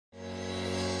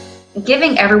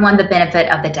giving everyone the benefit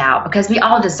of the doubt, because we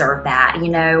all deserve that,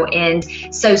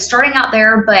 and so starting out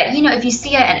there. But if you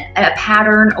see a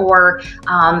pattern, or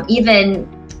even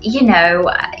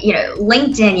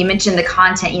LinkedIn, you mentioned the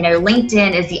content.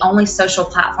 LinkedIn is the only social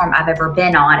platform I've ever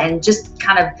been on, and just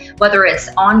kind of whether it's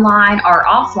online or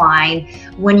offline,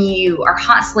 when you are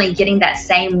constantly getting that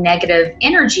same negative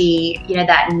energy,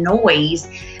 that noise,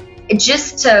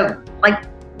 just to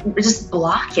just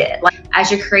block it. Like, as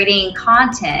you're creating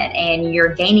content and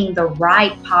you're gaining the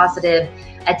right positive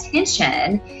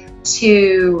attention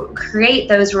to create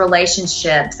those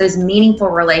relationships, those meaningful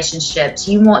relationships,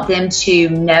 you want them to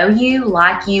know you,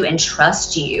 like you, and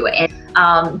trust you. And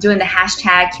doing the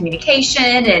hashtag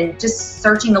communication and just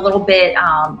searching a little bit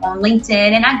on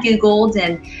LinkedIn, and I Googled,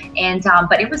 and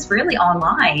but it was really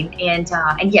online. And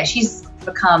yeah, she's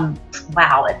become,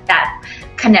 wow, that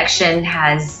connection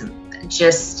has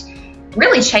just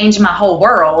really changed my whole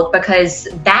world, because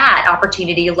that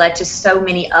opportunity led to so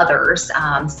many others.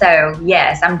 So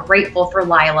yes, I'm grateful for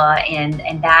Lila, and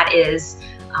that is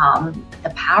the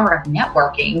power of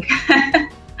networking.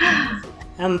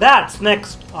 And that's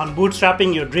next on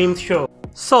Bootstrapping Your Dreams show.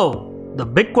 So the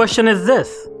big question is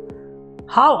this: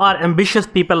 how are ambitious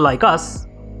people like us,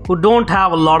 who don't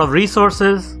have a lot of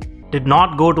resources, did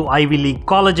not go to Ivy League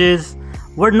colleges,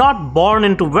 were not born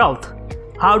into wealth,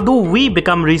 how do we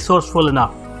become resourceful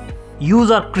enough,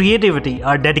 use our creativity,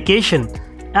 our dedication,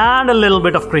 and a little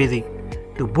bit of crazy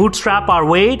to bootstrap our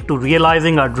way to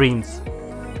realizing our dreams?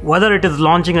 Whether it is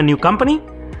launching a new company,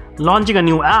 launching a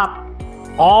new app,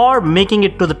 or making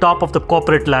it to the top of the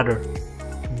corporate ladder.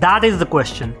 That is the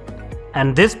question,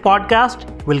 and this podcast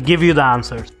will give you the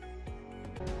answers.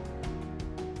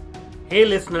 Hey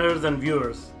listeners and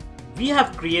viewers, we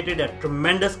have created a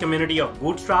tremendous community of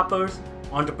bootstrappers,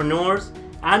 entrepreneurs,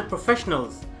 and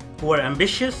professionals who are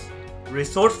ambitious,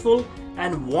 resourceful,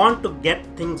 and want to get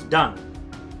things done.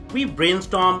 We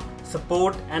brainstorm,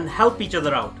 support, and help each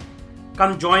other out.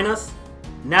 Come join us.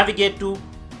 Navigate to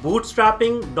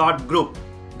bootstrapping.group.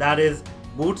 That is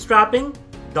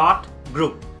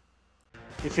bootstrapping.group.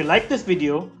 If you like this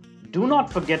video, do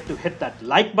not forget to hit that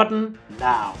like button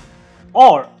now.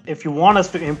 Or if you want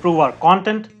us to improve our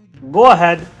content, go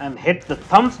ahead and hit the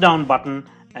thumbs down button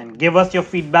and give us your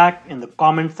feedback in the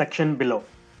comment section below.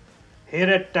 Here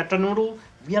at Tetranoodle,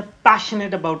 we are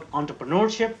passionate about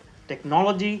entrepreneurship,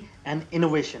 technology, and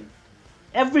innovation.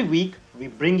 Every week, we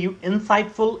bring you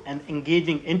insightful and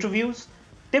engaging interviews,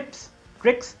 tips,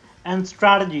 tricks, and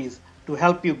strategies to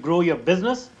help you grow your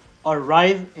business or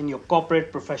rise in your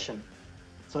corporate profession.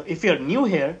 So if you're new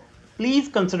here, please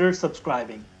consider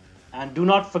subscribing. And do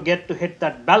not forget to hit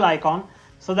that bell icon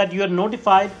so that you are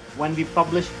notified when we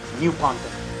publish new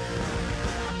content.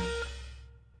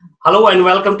 Hello and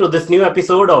welcome to this new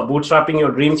episode of Bootstrapping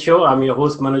Your Dreams show. I'm your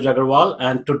host Manuj Aggarwal,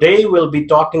 and today we'll be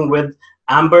talking with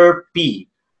Amber Peay.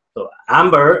 So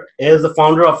Amber is the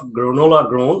founder of Granola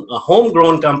Grown, a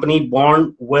homegrown company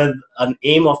born with an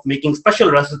aim of making special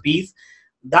recipes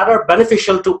that are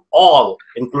beneficial to all,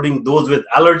 including those with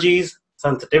allergies,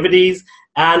 sensitivities,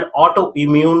 and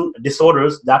autoimmune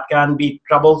disorders that can be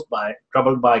troubled by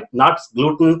nuts,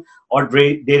 gluten, or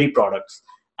dairy products.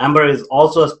 Amber is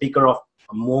also a speaker of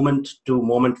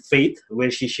Moment-to-Moment Faith,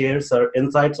 where she shares her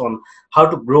insights on how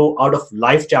to grow out of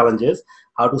life challenges,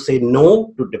 how to say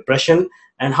no to depression,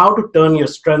 and how to turn your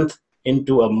strength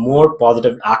into a more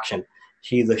positive action.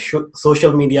 She's a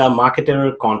social media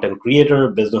marketer, content creator,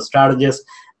 business strategist,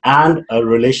 and a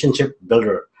relationship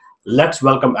builder. Let's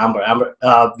welcome Amber. Amber,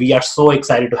 we are so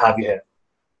excited to have you here.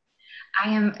 I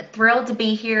am thrilled to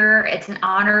be here. It's an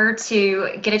honor to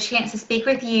get a chance to speak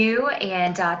with you,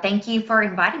 and thank you for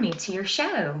inviting me to your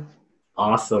show.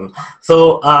 Awesome.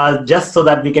 So just so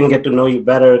that we can get to know you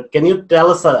better, can you tell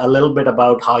us a little bit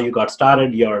about how you got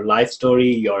started, your life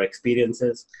story, your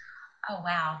experiences? Oh,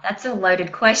 wow. That's a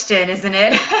loaded question, isn't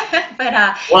it?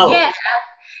 But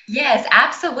yes,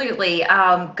 absolutely.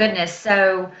 Goodness.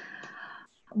 So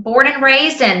born and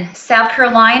raised in South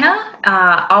Carolina,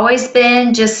 always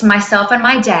been just myself and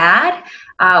my dad.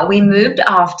 We moved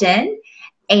often,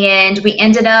 and we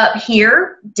ended up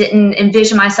here. Didn't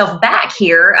envision myself back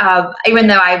here, even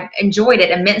though I enjoyed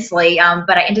it immensely.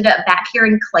 But I ended up back here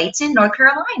in Clayton, North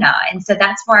Carolina, and so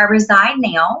that's where I reside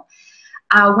now.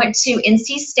 I went to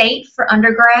NC State for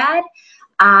undergrad.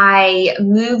 I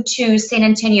moved to San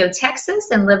Antonio, Texas,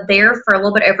 and lived there for a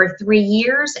little bit over 3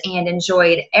 years and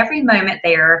enjoyed every moment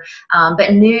there,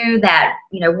 but knew that,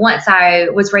 once I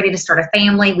was ready to start a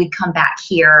family, we'd come back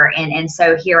here. And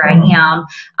so here I am.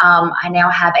 I now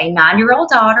have a 9-year-old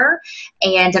daughter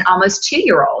and an almost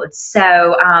 2-year-old.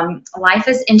 So life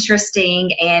is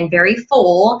interesting and very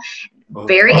full.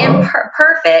 very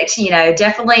imperfect, you know,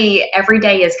 definitely every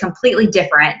day is completely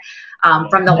different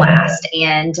from the last.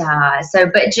 And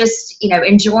but just, you know,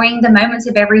 enjoying the moments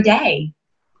of every day.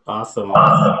 Awesome.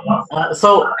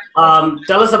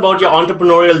 Tell us about your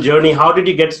entrepreneurial journey. How did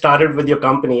you get started with your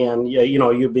company? And you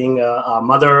know, you being a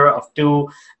mother of two,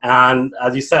 and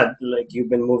as you said, like you've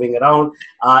been moving around.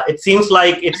 It seems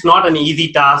like it's not an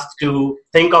easy task to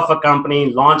think of a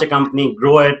company, launch a company,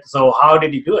 grow it. So how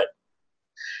did you do it?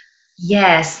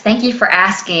 Yes, thank you for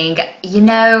asking. You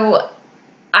know,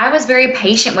 I was very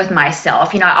patient with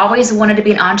myself. You know, I always wanted to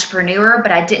be an entrepreneur,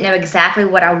 but I didn't know exactly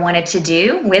what I wanted to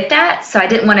do with that. So I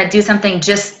didn't want to do something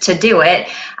just to do it.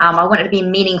 I wanted to be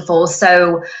meaningful.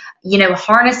 So, you know,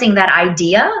 harnessing that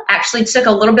idea actually took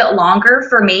a little bit longer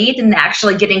for me than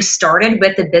actually getting started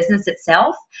with the business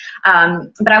itself.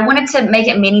 But I wanted to make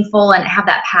it meaningful and have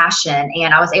that passion.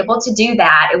 And I was able to do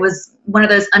that. It was one of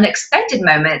those unexpected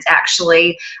moments,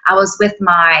 actually. I was with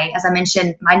as I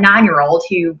mentioned, my 9-year-old,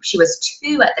 she was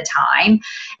 2 at the time,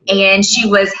 and she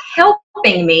was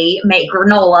helping me make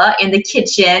granola in the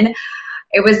kitchen.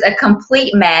 It was a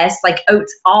complete mess, like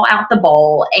oats all out the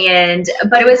bowl.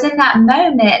 But it was in that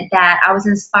moment that I was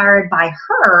inspired by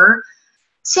her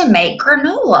to make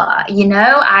granola. You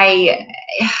know,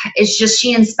 it's just,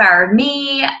 she inspired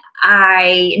me.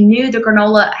 I knew the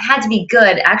granola had to be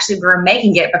good. Actually, we were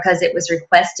making it because it was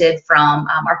requested from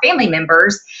our family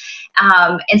members.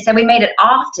 And so we made it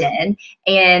often.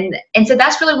 And so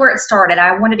that's really where it started.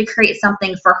 I wanted to create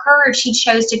something for her. She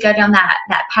chose to go down that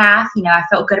path. You know, I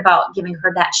felt good about giving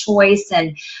her that choice.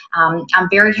 And I'm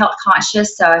very health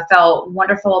conscious, so I felt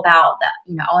wonderful about the,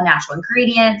 you know, all natural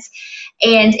ingredients.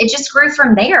 And it just grew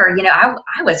from there. You know,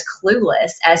 I was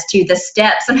clueless as to the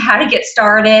steps on how to get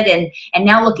started. And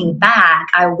now looking back,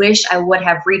 I wish I would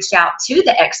have reached out to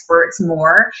the experts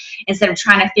more instead of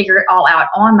trying to figure it all out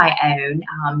on my own.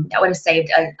 That would have saved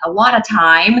a lot of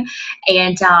time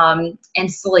and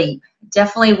sleep.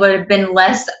 Definitely would have been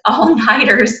less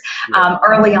all-nighters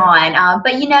early on.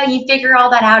 But, you know, you figure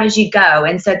all that out as you go.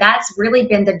 And so that's really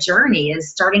been the journey, is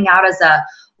starting out as a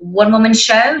one-woman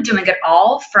show, doing it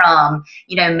all from,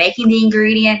 you know, making the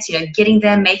ingredients, you know, getting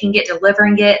them, making it,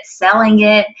 delivering it, selling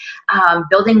it,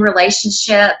 building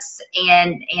relationships,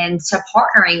 and to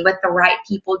partnering with the right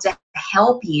people to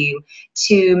help you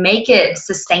to make it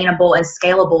sustainable and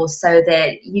scalable so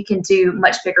that you can do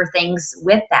much bigger things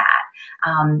with that,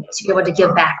 to be able to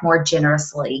give back more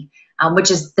generously,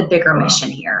 which is the bigger mission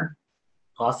here.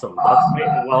 Awesome. That's great.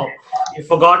 Well, you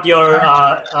forgot your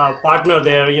partner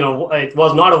there. You know, it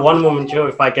was not a one-woman show,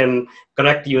 if I can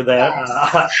correct you there.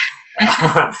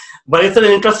 But it's an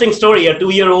interesting story. A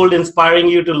 2-year-old inspiring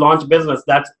you to launch business.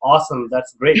 That's awesome.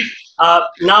 That's great.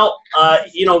 Now,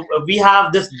 you know, we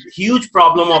have this huge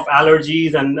problem of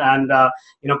allergies and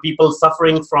you know, people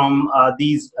suffering from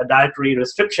these dietary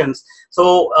restrictions.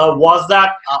 So was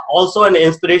that also an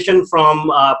inspiration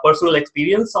from personal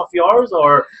experience of yours,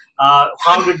 or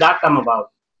how did that come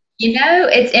about? You know,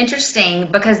 it's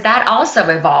interesting because that also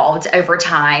evolved over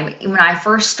time. When I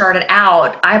first started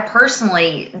out, I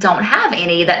personally don't have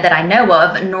any that I know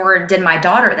of, nor did my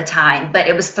daughter at the time, but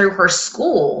it was through her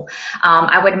school.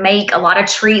 I would make a lot of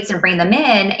treats and bring them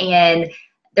in, and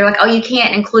they're like, oh, you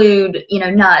can't include, you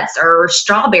know, nuts or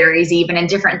strawberries even, and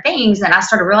different things. And I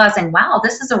started realizing, wow,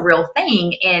 this is a real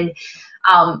thing. And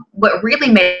what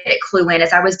really made it clue in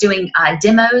is I was doing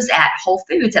demos at Whole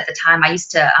Foods at the time. I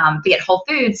used to be at Whole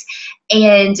Foods,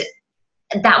 and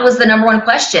that was the #1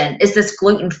 question: is this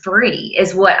gluten-free?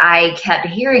 Is what I kept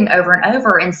hearing over and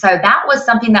over. And so that was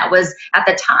something that was at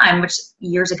the time, which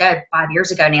years ago, 5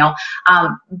 years ago now,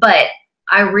 but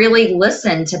I really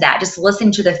listened to that, just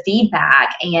listening to the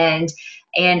feedback and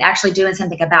actually doing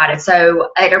something about it.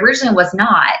 So it originally was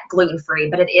not gluten-free,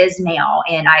 but it is now.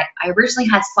 And I originally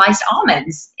had sliced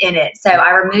almonds in it. So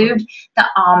I removed the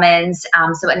almonds.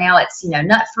 So now it's, you know,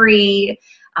 nut-free,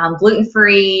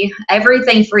 gluten-free,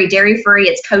 everything free, dairy-free.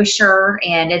 It's kosher,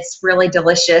 and it's really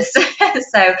delicious.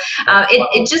 So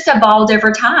it just evolved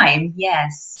over time.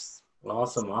 Yes.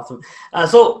 Awesome.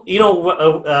 So, you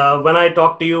know, when I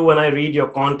talk to you, when I read your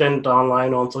content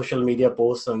online on social media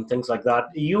posts and things like that,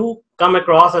 you come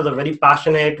across as a very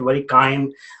passionate, very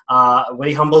kind,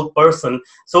 very humble person.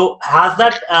 So has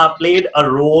that played a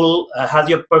role? Has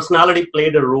your personality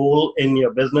played a role in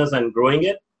your business and growing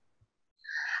it?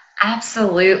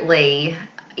 Absolutely.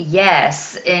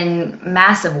 Yes, in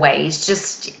massive ways.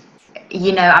 Just,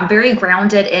 you know, I'm very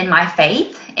grounded in my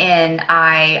faith, and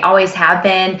I always have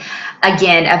been.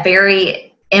 Again, a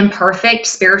very imperfect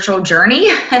spiritual journey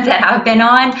that I've been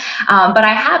on. But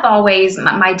I have always,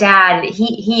 my dad,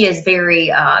 he is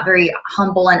very, very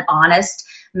humble and honest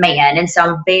man. And so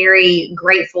I'm very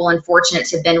grateful and fortunate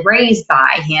to have been raised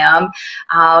by him.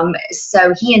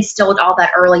 So he instilled all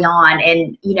that early on,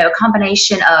 and, you know, a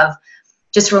combination of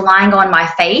just relying on my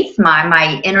faith,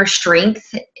 my inner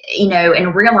strength, you know,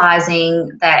 and realizing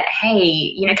that, hey,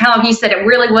 you know, kind of like you said, it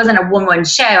really wasn't a one-woman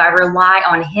show. I rely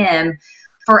on him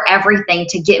for everything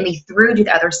to get me through to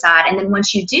the other side. And then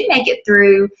once you do make it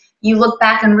through, you look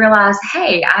back and realize,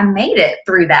 hey, I made it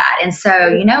through that. And so,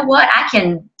 you know what, I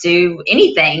can do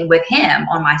anything with him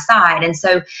on my side. And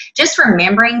so just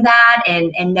remembering that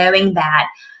and knowing that,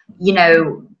 you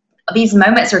know, these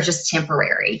moments are just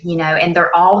temporary, you know, and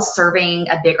they're all serving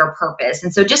a bigger purpose.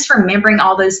 And so just remembering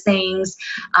all those things.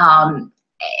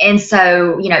 And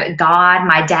so, you know, God,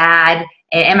 my dad,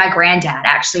 and my granddad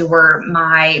actually were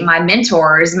my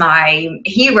mentors, my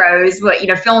heroes, but, you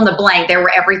know, fill in the blank, they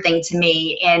were everything to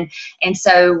me. And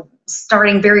so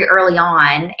starting very early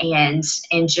on and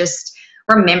just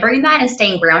remembering that and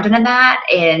staying grounded in that,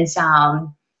 and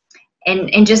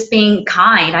just being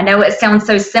kind. I know it sounds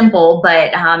so simple,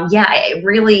 but yeah, it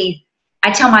really,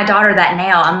 I tell my daughter that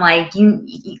now. I'm like, you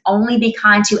only be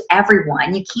kind to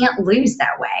everyone. You can't lose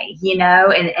that way, you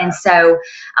know? And so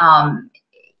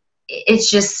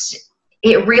it's just,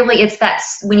 it's that,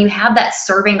 when you have that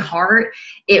serving heart,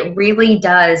 it really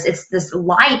does. It's this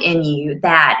light in you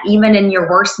that even in your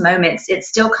worst moments, it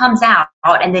still comes out,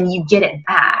 and then you get it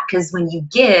back. Because when you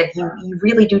give, you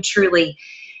really do truly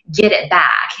get it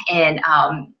back. And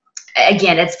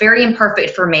again, it's very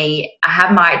imperfect for me. I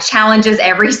have my challenges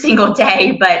every single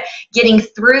day, but getting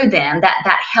through them,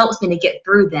 that helps me to get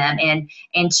through them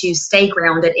and to stay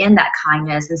grounded in that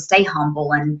kindness and stay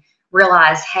humble and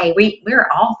realize, hey, we're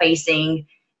all facing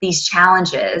these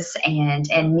challenges and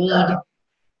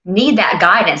need that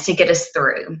guidance to get us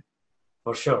through.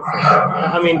 For sure.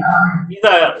 I mean, these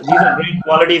are great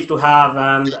qualities to have,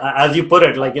 and as you put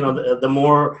it, like, you know, the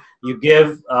more you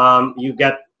give, you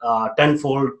get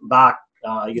tenfold back.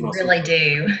 You know, really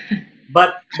do.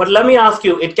 But let me ask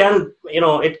you, it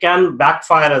can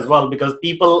backfire as well, because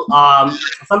people,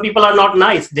 some people are not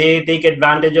nice. They take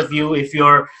advantage of you if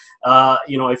you're,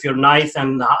 you know, if you're nice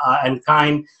and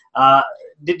kind.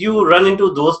 Did you run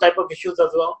into those type of issues as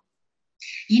well?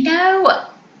 You know,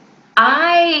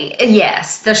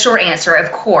 yes, the short answer,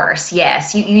 of course,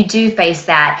 yes, you do face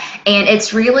that. And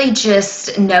it's really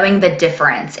just knowing the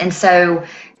difference. And so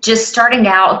just starting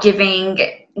out, giving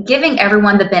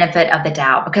everyone the benefit of the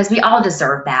doubt, because we all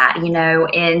deserve that, you know.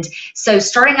 And so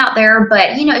starting out there,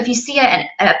 but, you know, if you see a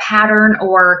pattern,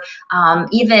 or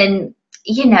even,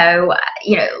 you know,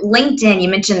 LinkedIn, you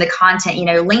mentioned the content, you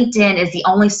know, LinkedIn is the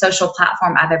only social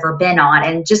platform I've ever been on.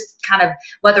 And just kind of,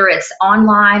 whether it's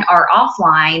online or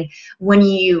offline, when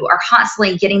you are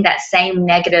constantly getting that same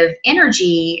negative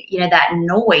energy, you know, that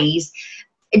noise,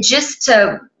 just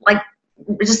to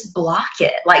just block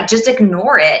it, like just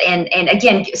ignore it. And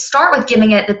again, start with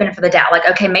giving it the benefit of the doubt. Like,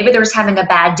 okay, maybe they're just having a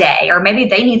bad day, or maybe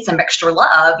they need some extra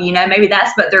love, you know, maybe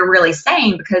that's what they're really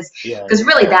saying, because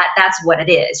really that's what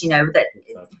it is, you know, that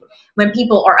when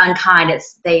people are unkind,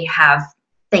 they have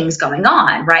things going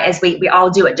on, right? As we all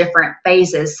do at different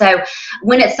phases. So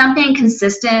when it's something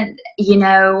consistent, you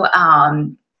know,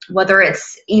 whether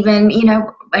it's even, you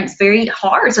know, it's very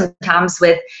hard sometimes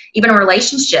with even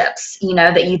relationships, you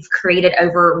know, that you've created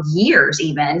over years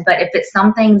even. But if it's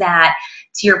something that,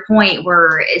 to your point,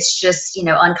 where it's just, you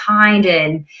know, unkind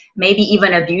and maybe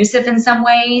even abusive in some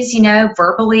ways, you know,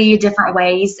 verbally, different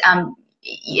ways,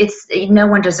 no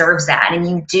one deserves that. And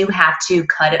you do have to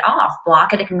cut it off,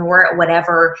 block it, ignore it,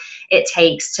 whatever it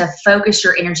takes to focus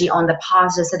your energy on the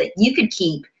positive, so that you could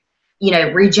keep, you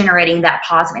know, regenerating that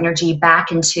positive energy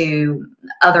back into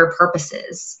other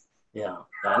purposes. Yeah,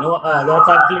 no, that's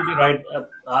absolutely right.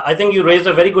 I think you raised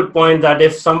a very good point, that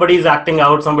if somebody's acting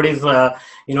out, somebody's,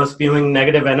 you know, spewing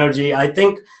negative energy, I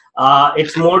think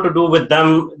it's more to do with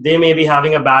them. They may be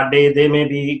having a bad day. They may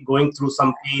be going through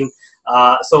some pain.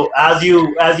 So as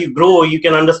you grow, you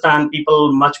can understand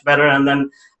people much better. And then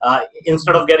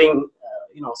instead of getting,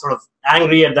 you know, sort of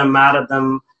angry at them, mad at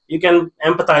them, you can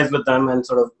empathize with them and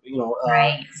sort of, you know,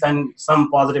 send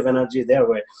some positive energy their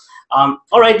way.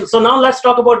 All right. So now let's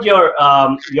talk about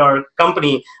your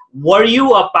company. Were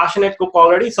you a passionate cook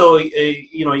already? So,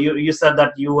 you know, you said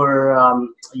that you were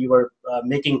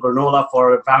making granola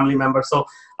for family members. So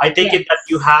I take it that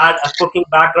you had a cooking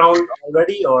background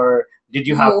already, or did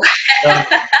you have?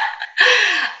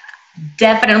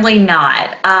 Definitely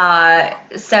not.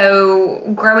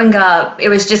 So growing up, it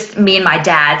was just me and my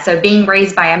dad. So being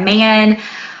raised by a man,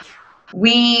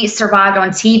 we survived on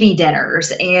TV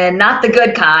dinners, and not the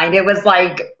good kind. It was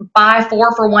like buy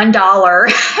 4 for $1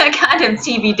 kind of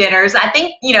TV dinners. I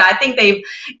think they've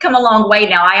come a long way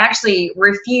now. I actually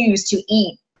refuse to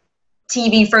eat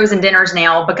TV frozen dinners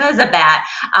now because of that.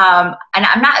 And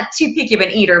I'm not too picky of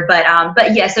an eater, but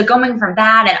yeah, so going from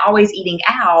that and always eating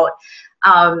out,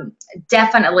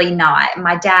 definitely not.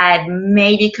 My dad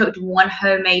maybe cooked one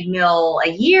homemade meal a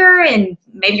year, and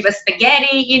maybe it was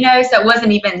spaghetti, so it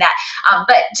wasn't even that.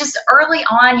 But just early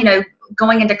on,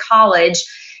 going into college,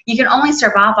 you can only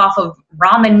survive off of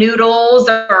ramen noodles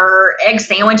or egg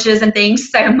sandwiches and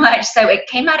things so much. So it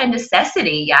came out of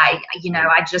necessity. I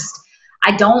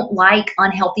don't like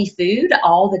unhealthy food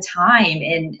all the time.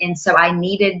 And so I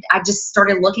just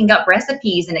started looking up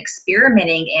recipes and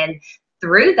experimenting. And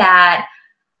through that,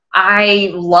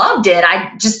 I loved it.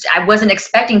 I wasn't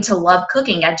expecting to love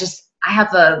cooking. I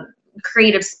have a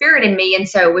creative spirit in me. And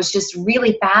so it was just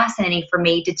really fascinating for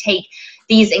me to take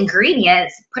these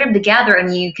ingredients, put them together,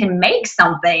 and you can make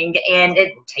something, and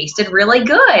it tasted really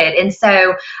good. And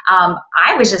so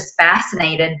I was just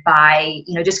fascinated by,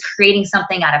 just creating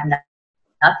something out of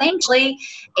nothing.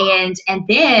 And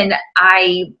then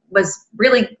I was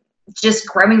really just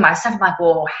growing myself. I'm like,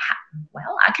 well,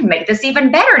 I can make this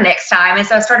even better next time. And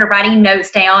so I started writing notes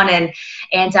down, and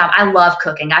I love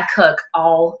cooking. I cook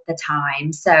all the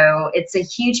time. So it's a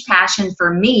huge passion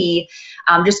for me,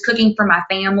 just cooking for my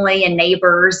family and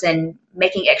neighbors and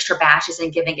making extra batches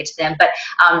and giving it to them. But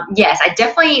yes, I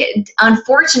definitely,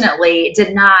 unfortunately,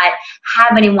 did not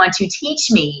have anyone to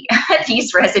teach me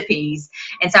these recipes.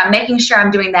 And so I'm making sure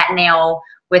I'm doing that now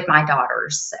with my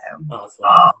daughters. So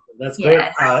awesome. That's great.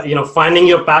 Yes. Finding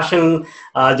your passion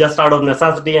just out of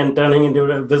necessity and turning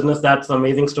into a business, that's an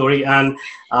amazing story. And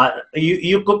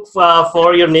you cook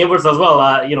for your neighbors as well.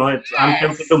 I'm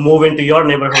tempted to move into your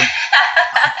neighborhood.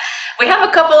 We have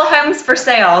a couple of homes for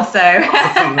sale, so.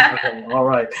 All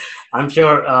right. I'm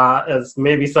sure it's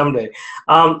maybe someday.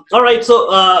 All right. So,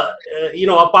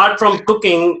 apart from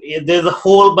cooking, there's a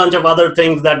whole bunch of other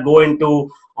things that go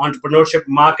into entrepreneurship,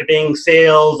 marketing,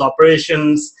 sales,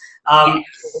 operations.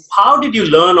 Yes. How did you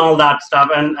learn all that stuff?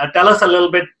 And tell us a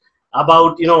little bit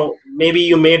about, maybe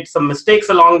you made some mistakes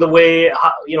along the way.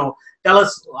 Tell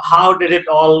us, how did it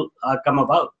all come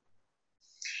about?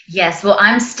 Yes, well,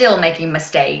 I'm still making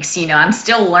mistakes. I'm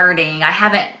still learning.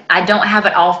 I don't have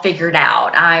it all figured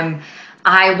out.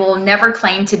 I will never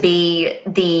claim to be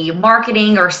the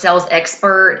marketing or sales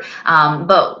expert,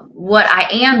 but what I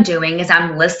am doing is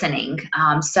I'm listening.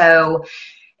 So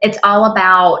it's all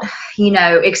about,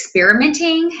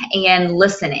 experimenting and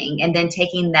listening, and then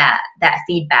taking that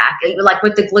feedback. Like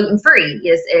with the gluten-free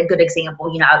is a good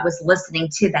example. I was listening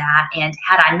to that, and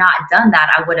had I not done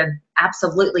that, I would have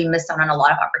absolutely missed out on a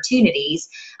lot of opportunities.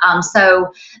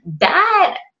 So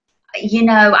that,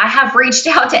 I have reached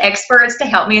out to experts to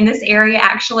help me in this area,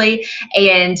 actually.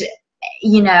 And,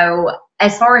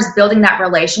 as far as building that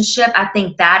relationship, I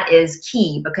think that is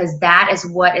key, because that is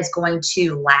what is going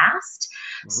to last.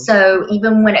 Mm-hmm. So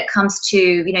even when it comes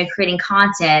to, creating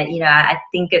content, I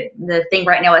think the thing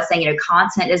right now is saying,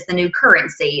 content is the new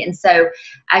currency. And so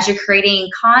as you're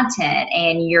creating content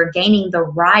and you're gaining the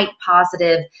right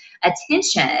positive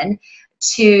attention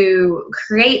to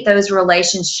create those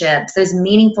relationships, those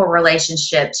meaningful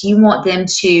relationships, you want them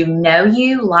to know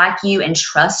you, like you, and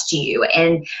trust you.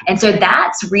 And so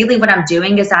that's really what I'm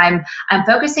doing, is I'm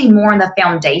focusing more on the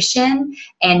foundation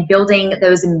and building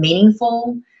those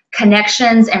meaningful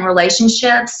connections and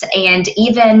relationships. And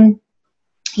even,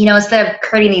 instead of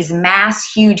creating these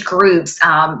mass, huge groups,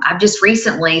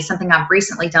 something I've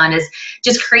recently done is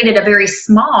just created a very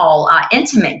small,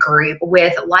 intimate group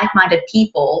with like-minded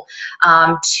people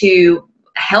to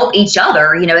help each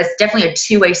other. It's definitely a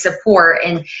two-way support.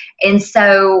 And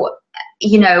so,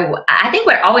 I think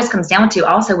what it always comes down to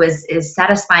also is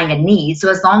satisfying a need. So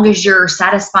as long as you're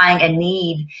satisfying a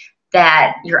need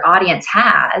that your audience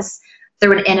has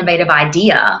through an innovative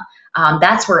idea,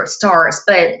 that's where it starts.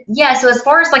 But yeah, so as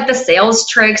far as like the sales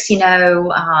tricks,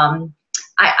 I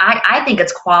think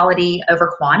it's quality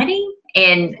over quantity.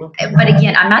 But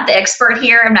again, I'm not the expert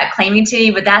here. I'm not claiming to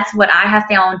be, but that's what I have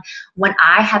found when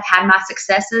I have had my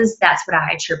successes. That's what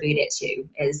I attribute it to,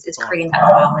 is creating that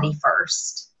quality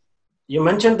first. You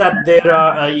mentioned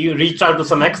that you reached out to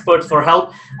some experts for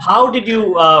help. How did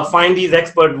you find these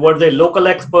experts? Were they local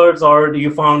experts, or you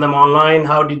found them online?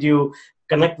 How did you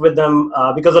connect with them?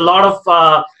 Because a lot of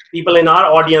people in our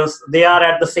audience, they are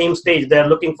at the same stage. They're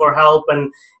looking for help,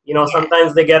 and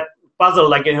sometimes they get puzzled,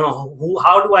 like,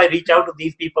 how do I reach out to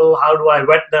these people? How do I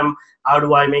vet them? How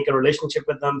do I make a relationship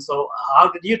with them? So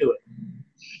how did you do it?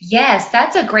 Yes,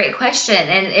 that's a great question.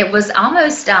 And it was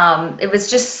almost, it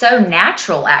was just so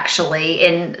natural actually.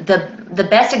 And the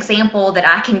best example that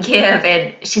I can give,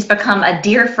 and she's become a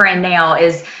dear friend now,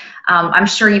 is I'm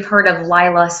sure you've heard of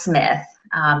Lila Smith,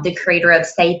 the creator of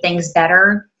Say Things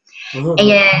Better. Mhm.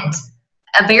 And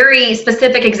a very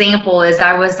specific example is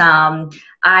I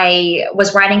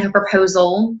was writing a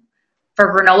proposal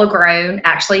for Granola Grown,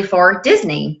 actually for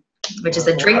Disney, which is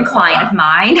a dream client of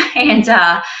mine.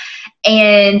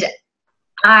 And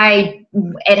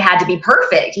it had to be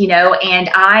perfect, and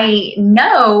I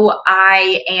know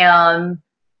I am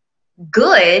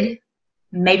good,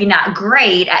 maybe not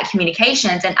great at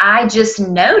communications. And I just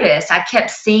noticed I kept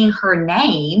seeing her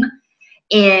name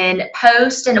in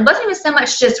posts, and it wasn't even so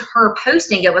much just her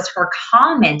posting, it was her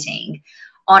commenting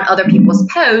on other people's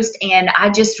posts. And I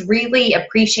just really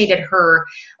appreciated her,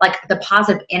 like the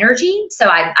positive energy. So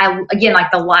I again,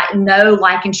 like know,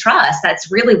 like, and trust.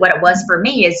 That's really what it was for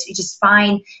me, is you just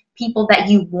find people that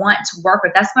you want to work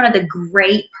with. That's one of the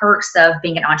great perks of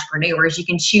being an entrepreneur, is you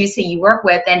can choose who you work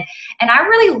with. And I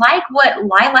really like what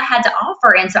Lila had to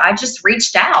offer. And so I just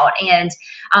reached out. And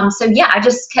so yeah, I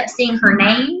just kept seeing her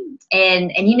name.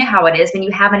 And you know how it is when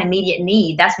you have an immediate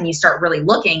need, that's when you start really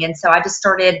looking. And so I just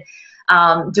started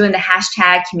doing the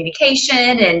hashtag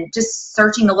communication and just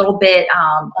searching a little bit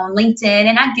on LinkedIn,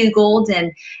 and I Googled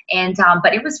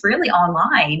but it was really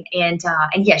online. And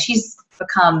yeah, she's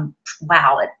become,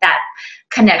 wow, that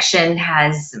connection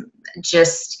has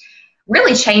just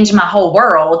really changed my whole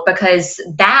world, because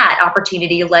that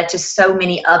opportunity led to so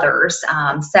many others.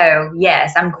 So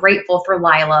yes, I'm grateful for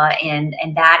Lila, and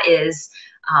that is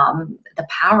the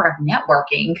power of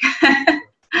networking.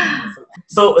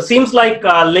 So it seems like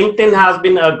LinkedIn has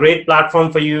been a great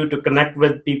platform for you to connect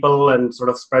with people and sort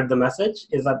of spread the message.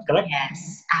 Is that correct?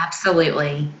 Yes,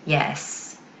 absolutely.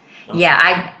 Yes. Awesome.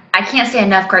 Yeah, I can't say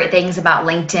enough great things about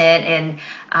LinkedIn,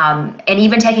 and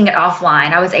even taking it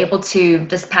offline. I was able to,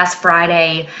 this past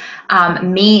Friday,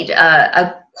 meet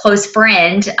a close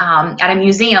friend at a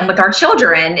museum with our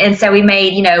children. And so we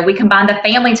made, we combined the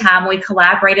family time. We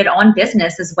collaborated on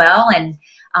business as well, and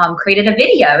created a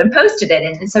video and posted it.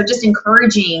 And so just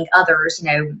encouraging others,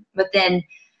 within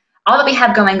all that we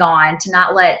have going on, to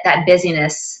not let that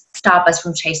busyness stop us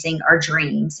from chasing our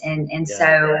dreams.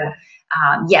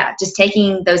 Yeah, just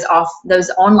taking those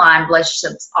online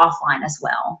relationships offline as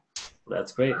well.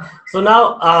 That's great. So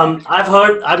now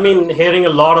I've been hearing a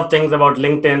lot of things about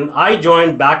LinkedIn. I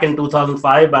joined back in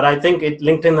 2005, but I think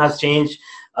LinkedIn has changed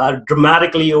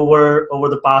dramatically over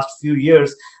the past few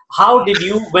years.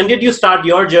 When did you start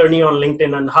your journey on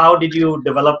LinkedIn, and how did you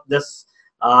develop this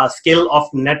skill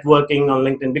of networking on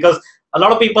LinkedIn? Because a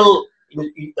lot of people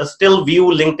still view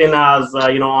LinkedIn as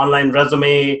online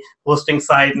resume posting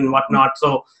site and whatnot.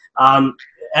 So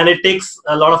and it takes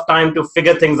a lot of time to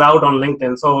figure things out on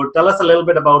LinkedIn. So tell us a little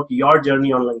bit about your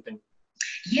journey on LinkedIn.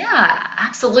 Yeah,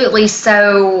 absolutely.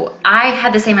 So I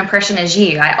had the same impression as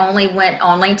you. I only went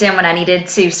on LinkedIn when I needed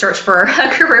to search for a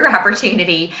career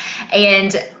opportunity.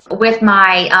 And with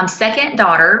my second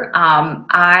daughter,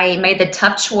 I made the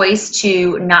tough choice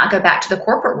to not go back to the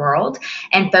corporate world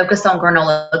and focus on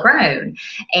Granola Grown.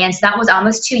 And so that was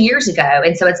almost 2 years ago.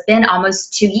 And so it's been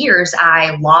almost 2 years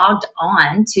I logged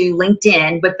on to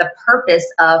LinkedIn with the purpose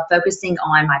of focusing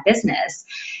on my business.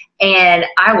 And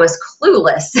I was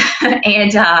clueless.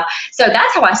 And so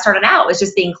that's how I started out, was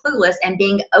just being clueless and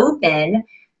being open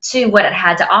to what it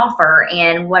had to offer.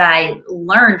 And what I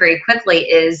learned very quickly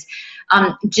is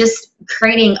just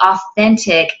creating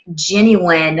authentic,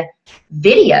 genuine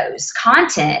videos,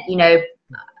 content,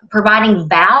 providing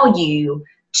value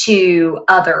to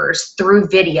others through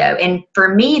video. And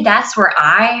for me, that's where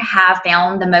I have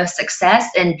found the most success.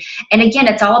 And again,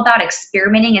 it's all about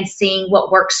experimenting and seeing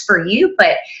what works for you.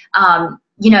 But,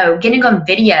 getting on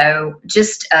video,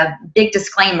 just a big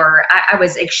disclaimer, I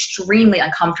was extremely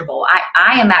uncomfortable.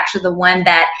 I am actually the one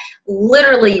that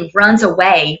literally runs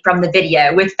away from the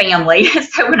video with family.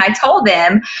 So when I told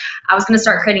them I was going to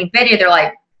start creating video, they're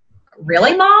like,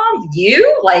 "Really, Mom?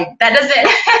 You? Like, that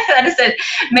doesn't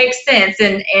make sense."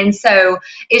 And so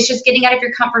it's just getting out of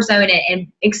your comfort zone and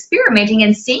experimenting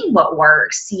and seeing what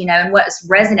works, and what's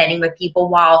resonating with people,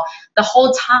 while the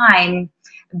whole time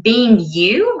being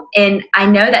you. And I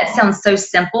know that sounds so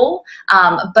simple,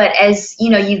 but as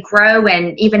you grow,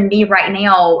 and even me right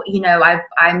now,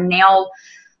 I'm now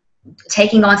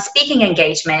taking on speaking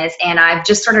engagements, and I've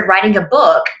just started writing a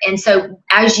book. And so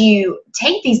as you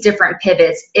take these different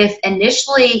pivots, if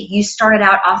initially you started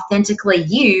out authentically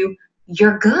you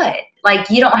you're good. Like,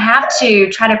 you don't have to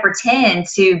try to pretend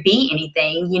to be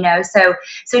anything,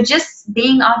 so just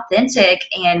being authentic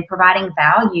and providing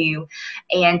value.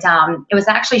 And it was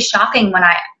actually shocking when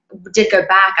I did go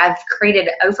back. I've created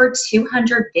over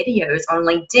 200 videos on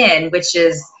LinkedIn, which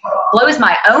blows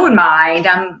my own mind.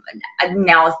 I'm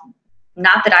now,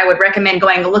 not that I would recommend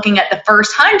looking at the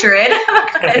first 100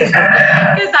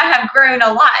 because I have grown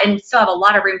a lot and still have a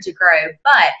lot of room to grow.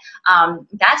 But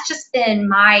that's just been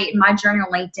my journey on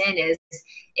LinkedIn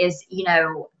is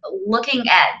looking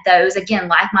at those, again,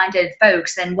 like-minded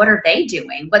folks and what are they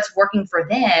doing, what's working for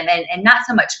them, and not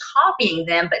so much copying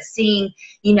them, but seeing,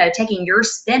 taking your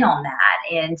spin on that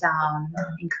and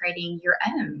creating your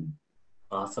own.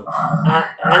 Awesome. And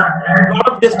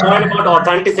brought up this point about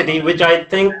authenticity, which I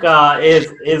think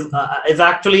is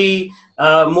actually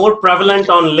more prevalent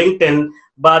on LinkedIn,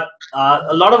 but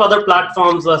a lot of other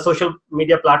platforms, social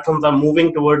media platforms, are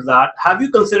moving towards that. Have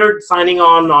you considered signing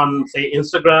on say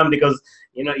Instagram, because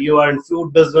you are in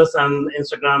food business and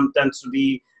Instagram tends to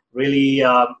be really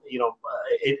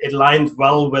it aligns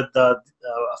well with the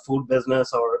food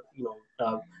business or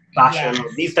fashion,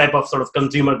 Yes. these type of sort of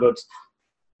consumer goods?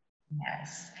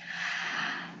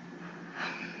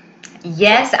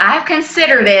 Yes, I've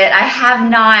considered it. I have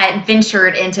not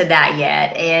ventured into that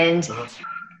yet. And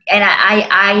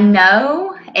I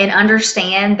know and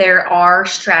understand there are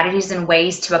strategies and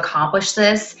ways to accomplish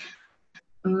this.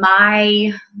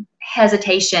 My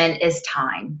hesitation is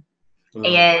time.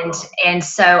 And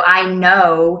so I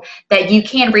know that you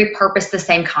can repurpose the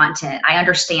same content. I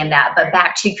understand that, but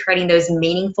back to creating those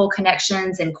meaningful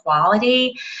connections and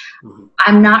quality,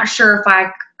 I'm not sure if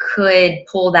I could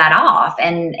pull that off,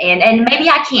 and maybe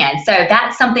I can. So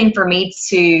that's something for me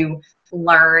to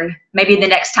learn maybe the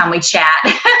next time we chat.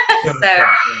 So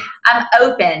I'm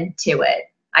open to it.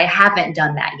 I haven't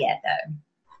done that yet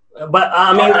though. But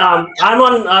I mean, I'm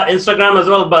on Instagram as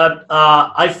well, but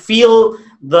I feel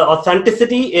the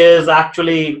authenticity is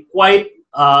actually quite,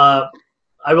 I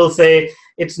will say,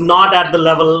 it's not at the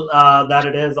level that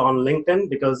it is on LinkedIn,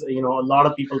 because a lot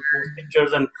of people post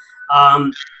pictures, and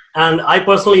I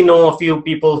personally know a few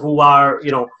people who are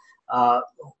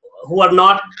who are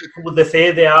not who they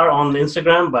say they are on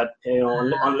Instagram, but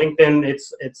on LinkedIn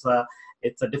it's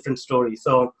a different story.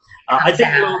 So I think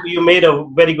you made a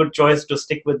very good choice to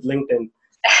stick with LinkedIn.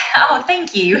 Oh,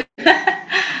 thank you.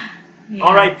 Yeah.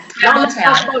 All right. Now let's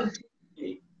talk about.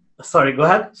 Sorry, go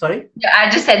ahead. Sorry. I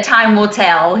just said time will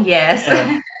tell. Yes.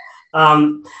 Yeah.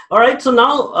 All right. So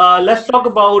now let's talk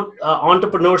about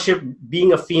entrepreneurship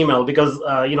being a female, because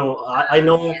I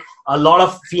know a lot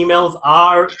of females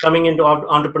are coming into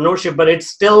entrepreneurship, but it's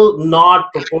still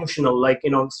not proportional. Like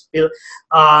still,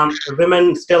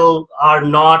 women still are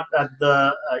not at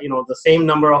the the same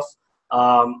number of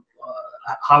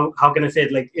how can I say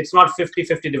it? Like, it's not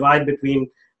 50-50 divide between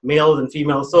males and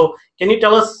females. So can you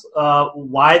tell us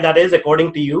why that is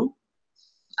according to you?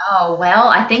 Oh, well,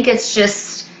 I think it's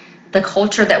just the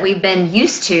culture that we've been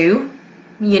used to,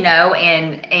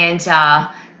 and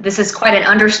this is quite an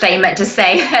understatement to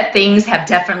say that things have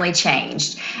definitely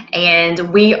changed.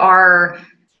 And we are,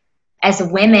 as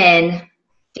women,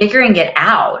 figuring it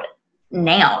out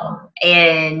now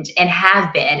and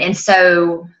have been. And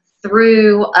so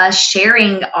through us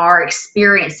sharing our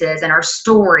experiences and our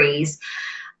stories,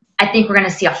 I think we're going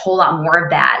to see a whole lot more of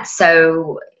that.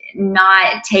 So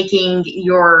not taking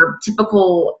your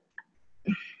typical,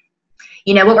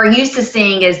 what we're used to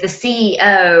seeing is the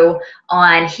CEO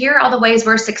on, here are all the ways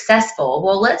we're successful.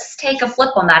 Well, let's take a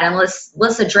flip on that and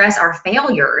let's address our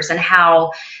failures and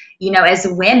how, as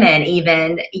women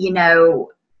even,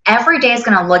 every day is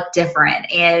going to look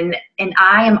different. And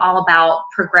I am all about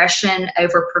progression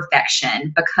over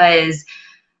perfection, because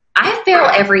I fail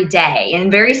every day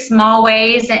in very small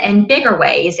ways and bigger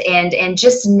ways, and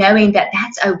just knowing that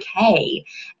that's okay.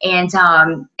 And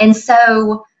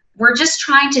so we're just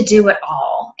trying to do it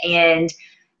all. And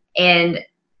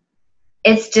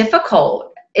it's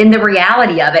difficult in the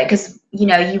reality of it, because,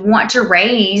 you want to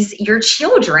raise your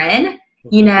children,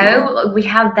 we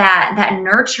have that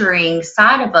nurturing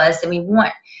side of us, and we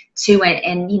want to,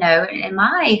 and in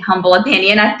my humble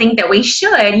opinion, I think that we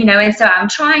should, and so I'm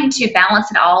trying to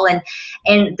balance it all.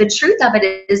 And the truth of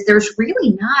it is there's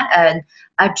really not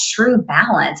a true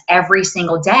balance every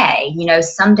single day.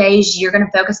 Some days you're going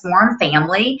to focus more on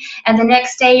family, and the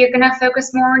next day you're going to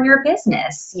focus more on your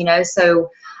business, so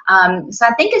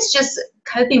I think it's just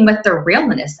coping with the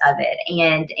realness of it,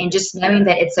 and just knowing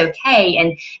that it's okay,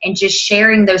 and just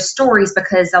sharing those stories,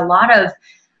 because a lot of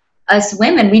us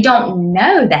women, we don't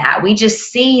know that. We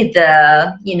just see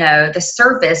the, the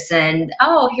surface and,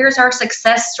 oh, here's our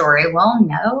success story. Well,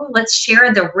 no, let's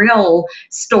share the real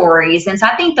stories. And so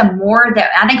I think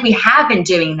I think we have been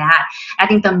doing that. I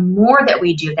think the more that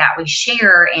we do that, we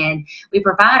share and we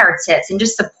provide our tips and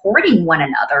just supporting one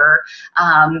another.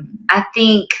 I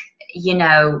think,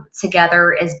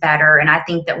 together is better. And I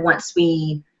think that once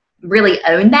we really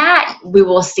own that, we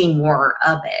will see more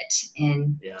of it.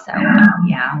 And so,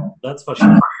 yeah. That's for sure.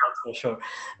 That's for sure.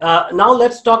 Now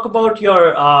let's talk about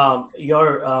your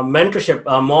mentorship,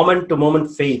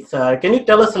 moment-to-moment faith. Can you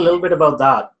tell us a little bit about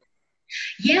that?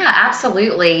 Yeah,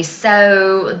 absolutely.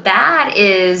 So that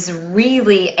is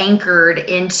really anchored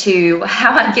into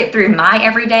how I get through my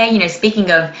everyday. Speaking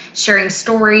of sharing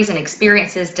stories and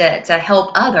experiences to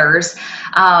help others,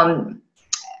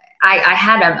 I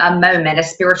had a moment, a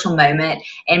spiritual moment,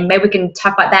 and maybe we can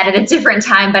talk about that at a different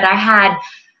time, but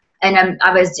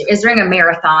it was during a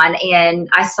marathon, and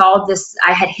I saw this,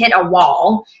 I had hit a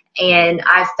wall, and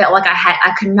I felt like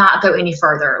I could not go any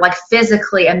further, like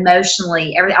physically,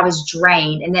 emotionally, I was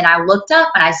drained. And then I looked up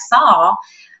and I saw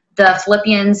the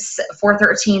Philippians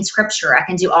 4:13 scripture, I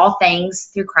can do all things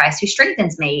through Christ who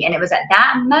strengthens me. And it was at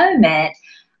that moment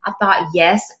I thought,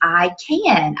 yes, I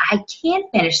can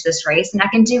finish this race, and I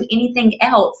can do anything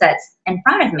else that's in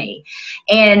front of me.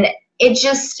 And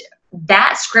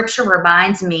that scripture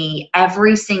reminds me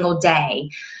every single day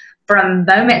from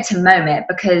moment to moment,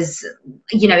 because,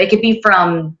 it could be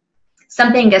from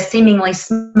something as seemingly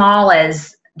small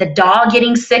as the dog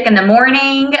getting sick in the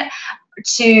morning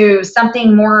to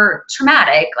something more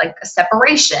traumatic, like a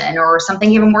separation, or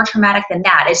something even more traumatic than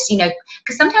that. It's,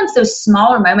 because sometimes those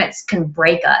smaller moments can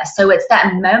break us. So it's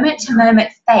that moment to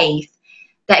moment faith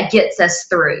that gets us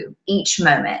through each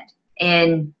moment,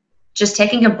 and just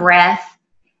taking a breath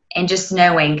and just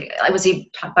knowing, like we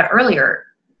talked about earlier,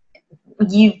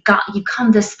 you've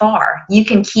come this far, you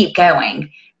can keep going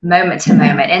moment to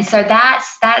moment. And so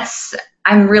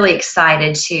I'm really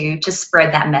excited to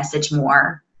spread that message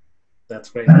more. That's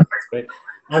great. That's great.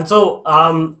 And so,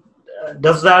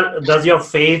 does your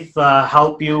faith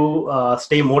help you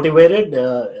stay motivated,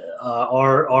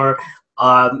 or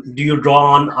do you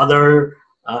draw on other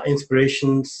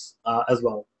inspirations as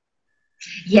well?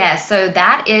 Yeah, so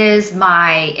that is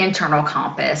my internal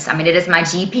compass. I mean, it is my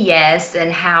GPS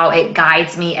and how it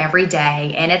guides me every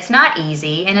day. And it's not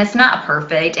easy and it's not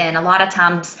perfect. And a lot of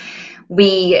times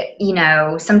we,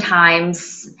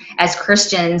 sometimes as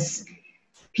Christians,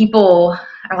 people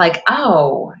are like,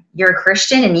 oh, you're a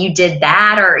Christian and you did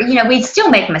that, or, we still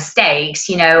make mistakes,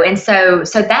 and so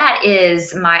that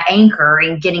is my anchor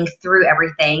in getting through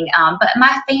everything. But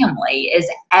my family is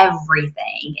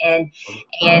everything,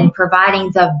 and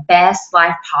providing the best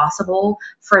life possible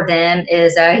for them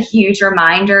is a huge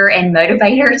reminder and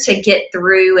motivator to get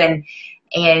through and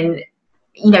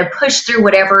push through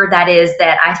whatever that is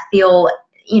that I feel,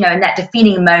 in that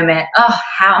defeating moment. Oh,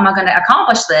 how am I going to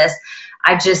accomplish this?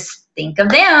 I just think of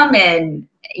them, and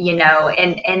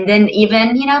then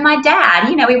even, my dad,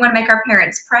 we want to make our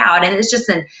parents proud. And it's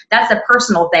just that's a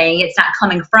personal thing. It's not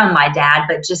coming from my dad,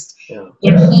 but just,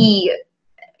 he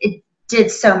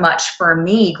did so much for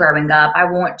me growing up. I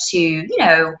want to,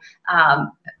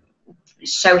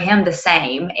 show him the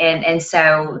same. And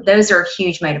so those are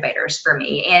huge motivators for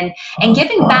me, and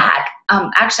giving back.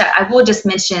 Actually, I will just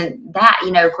mention that,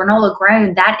 Granola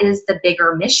Grown, that is the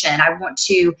bigger mission. I want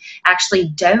to actually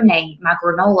donate my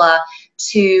granola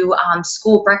to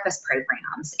school breakfast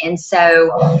programs. And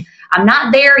so I'm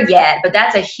not there yet, but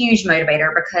that's a huge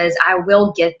motivator, because I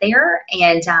will get there.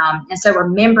 And so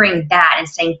remembering that and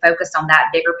staying focused on that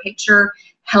bigger picture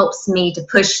helps me to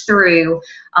push through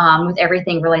with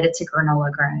everything related to Granola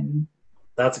Grown.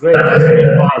 That's great. That's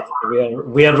great.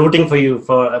 We are rooting for you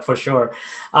for sure.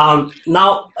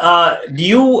 Now, do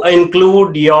you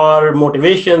include your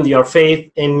motivation, your faith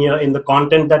in the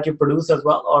content that you produce as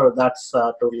well, or that's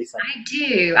totally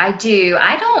separate? I do.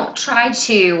 I don't try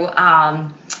to,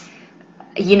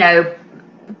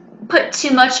 put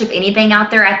too much of anything out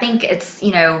there. I think it's,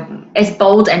 it's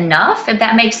bold enough, if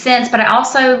that makes sense. But I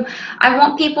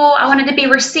want it to be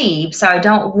received. So I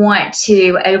don't want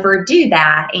to overdo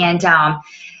that. And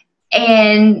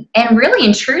really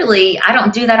and truly, I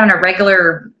don't do that on a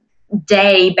regular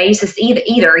day basis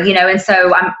either, and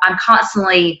so I'm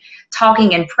constantly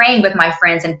talking and praying with my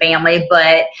friends and family,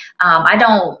 but I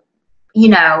don't,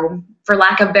 for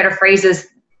lack of better phrases,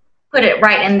 put it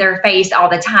right in their face all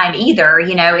the time either,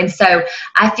 and so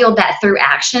I feel that through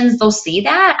actions, they'll see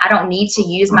that. I don't need to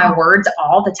use my words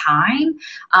all the time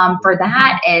for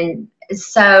that. And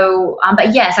so,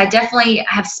 but yes, I definitely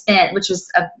have spent, which was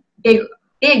a big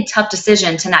big, tough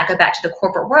decision to not go back to the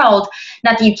corporate world.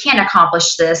 Not that you can't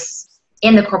accomplish this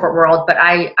in the corporate world, but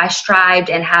I strived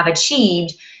and have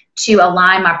achieved to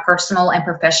align my personal and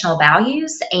professional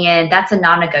values, and that's a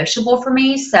non-negotiable for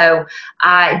me. So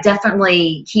I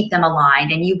definitely keep them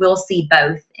aligned, and you will see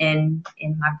both in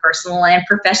my personal and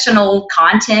professional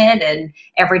content and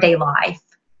everyday life.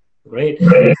 Great.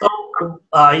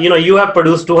 So, you have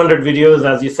produced 200 videos,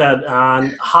 as you said,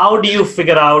 and how do you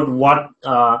figure out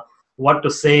what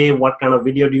to say, what kind of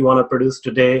video do you want to produce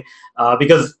today?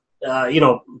 Because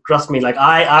trust me, like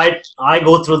I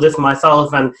go through this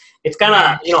myself, and it's kind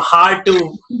of, hard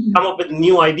to come up with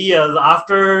new ideas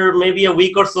after maybe a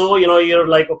week or so. You're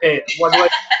like, okay, what do I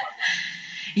do?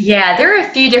 Yeah, there are a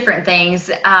few different things.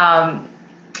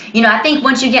 I think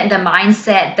once you get in the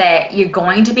mindset that you're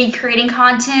going to be creating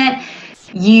content,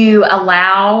 you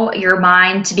allow your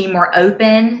mind to be more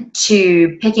open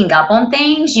to picking up on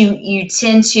things. You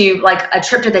tend to, like a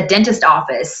trip to the dentist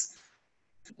office,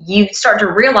 you start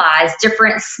to realize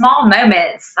different small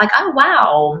moments like, oh,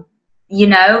 wow,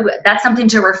 that's something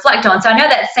to reflect on. So I know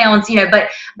that sounds,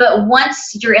 but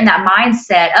once you're in that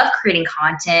mindset of creating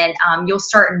content, you'll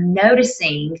start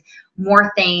noticing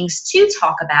more things to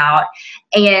talk about.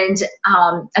 And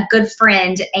a good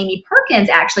friend, Amy Perkins,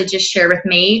 actually just shared with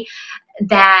me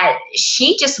that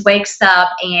she just wakes up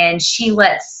and she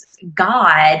lets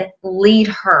God lead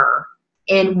her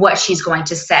in what she's going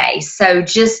to say. So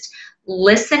just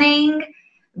listening,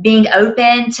 being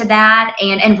open to that,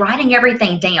 and writing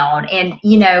everything down. And,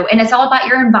 and it's all about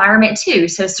your environment too.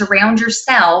 So surround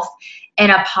yourself in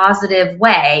a positive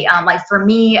way. Like for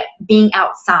me, being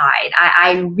outside,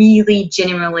 I really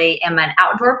genuinely am an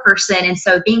outdoor person. And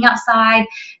so being outside,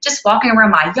 just walking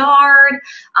around my yard,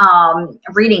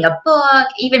 reading a book,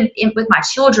 even with my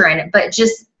children, but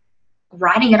just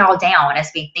writing it all down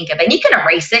as we think of it. And you can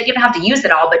erase it. You don't have to use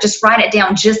it all, but just write it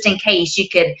down just in case you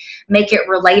could make it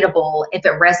relatable if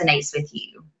it resonates with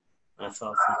you. That's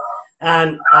awesome.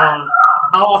 And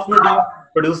how often do you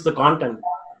produce the content?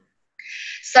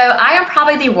 So I am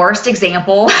probably the worst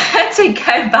example to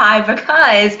go by,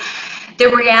 because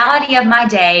the reality of my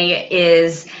day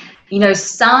is,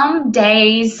 some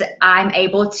days I'm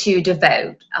able to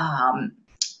devote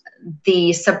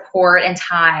the support and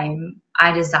time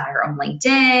I desire on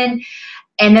LinkedIn.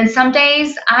 And then some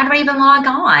days I don't even log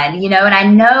on, and I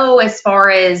know as far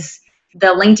as the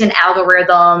LinkedIn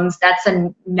algorithms, that's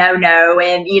a no-no,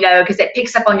 and, because it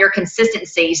picks up on your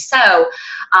consistency. So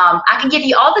I can give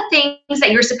you all the things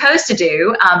that you're supposed to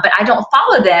do, but I don't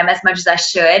follow them as much as I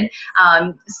should.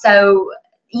 So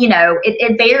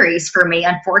it varies for me,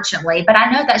 unfortunately, but I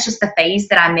know that's just the phase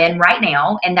that I'm in right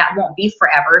now, and that won't be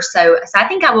forever. So I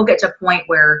think I will get to a point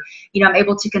where, I'm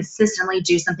able to consistently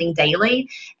do something daily,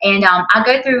 and I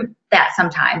go through that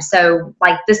sometimes. So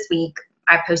like this week,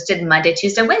 I posted Monday,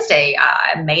 Tuesday, Wednesday.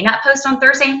 I may not post on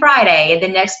Thursday and Friday, and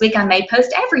then next week I may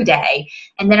post every day,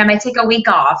 and then I may take a week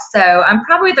off. So I'm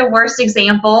probably the worst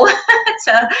example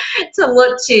to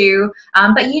look to,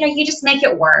 but you just make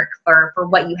it work for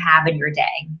what you have in your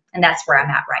day, and that's where I'm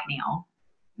at right now.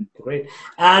 Great.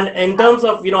 And in terms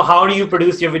of, how do you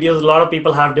produce your videos? A lot of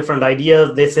people have different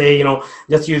ideas. They say,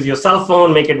 just use your cell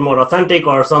phone, make it more authentic,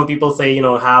 or some people say,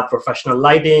 have professional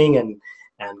lighting and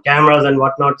cameras and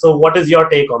whatnot. So what is your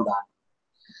take on that?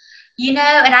 And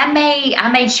I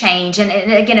may change. And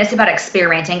again, it's about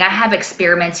experimenting. I have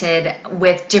experimented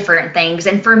with different things.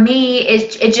 And for me,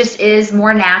 it just is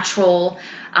more natural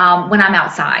when I'm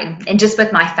outside and just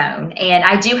with my phone. And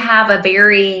I do have a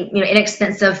very,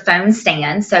 inexpensive phone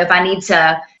stand. So if I need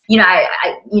to,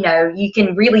 you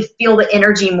can really feel the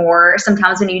energy more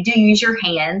sometimes when you do use your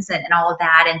hands and all of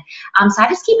that. And so I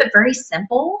just keep it very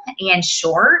simple and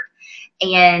short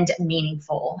and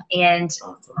meaningful. And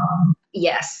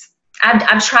yes,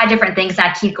 I've tried different things, and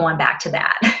I keep going back to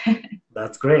that.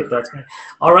 That's great. That's great.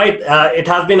 All right. It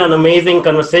has been an amazing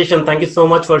conversation. Thank you so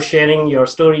much for sharing your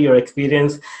story, your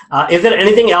experience. Is there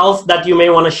anything else that you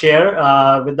may want to share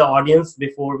with the audience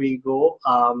before we go,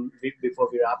 before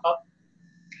we wrap up?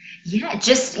 Yeah,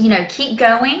 just, keep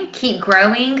going, keep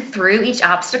growing through each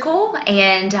obstacle,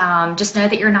 and just know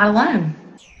that you're not alone.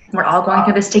 We're all going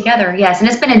through this together. Yes. And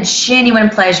it's been a genuine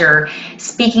pleasure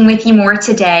speaking with you more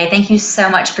today. Thank you so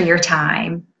much for your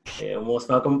time. Yeah, most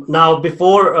welcome. Now,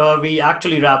 before we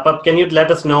actually wrap up, can you let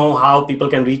us know how people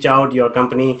can reach out, your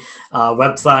company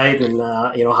website, and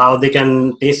how they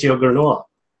can taste your granola?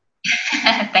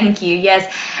 Thank you.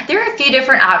 Yes, there are a few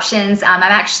different options.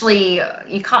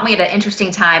 You caught me at an interesting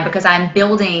time because I'm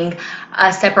building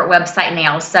a separate website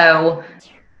now. So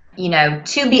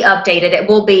to be updated, it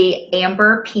will be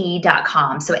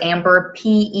amberpeay.com. So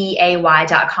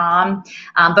amberpeay.com.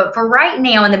 But for right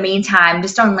now, in the meantime,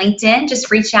 just on LinkedIn,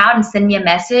 just reach out and send me a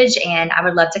message, and I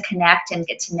would love to connect and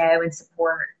get to know and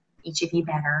support each of you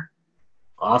better.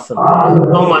 Awesome. Thank you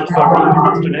so much for being with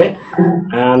us today.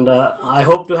 And I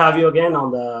hope to have you again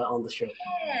on the show.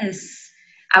 Yes,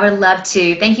 I would love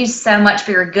to. Thank you so much for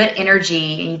your good energy.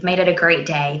 You've made it a great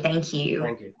day. Thank you.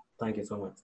 Thank you. Thank you so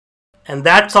much. And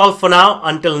that's all for now.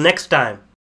 Until next time.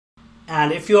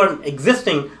 And if you're an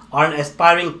existing or an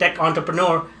aspiring tech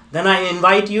entrepreneur, then I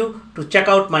invite you to check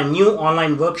out my new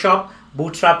online workshop,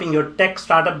 Bootstrapping Your Tech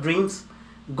Startup Dreams.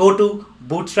 Go to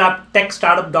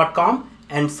bootstraptechstartup.com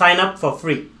and sign up for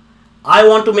free. I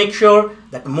want to make sure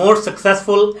that more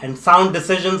successful and sound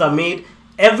decisions are made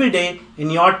every day in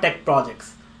your tech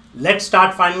projects. Let's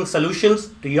start finding solutions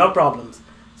to your problems.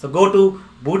 So go to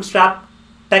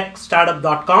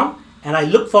bootstraptechstartup.com, and I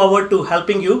look forward to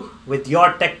helping you with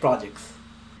your tech projects.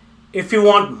 If you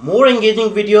want more engaging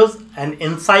videos and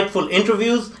insightful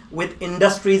interviews with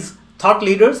industry's thought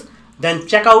leaders, then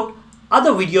check out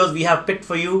other videos we have picked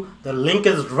for you. The link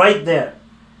is right there.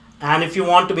 And if you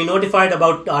want to be notified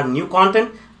about our new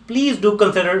content, please do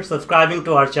consider subscribing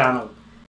to our channel.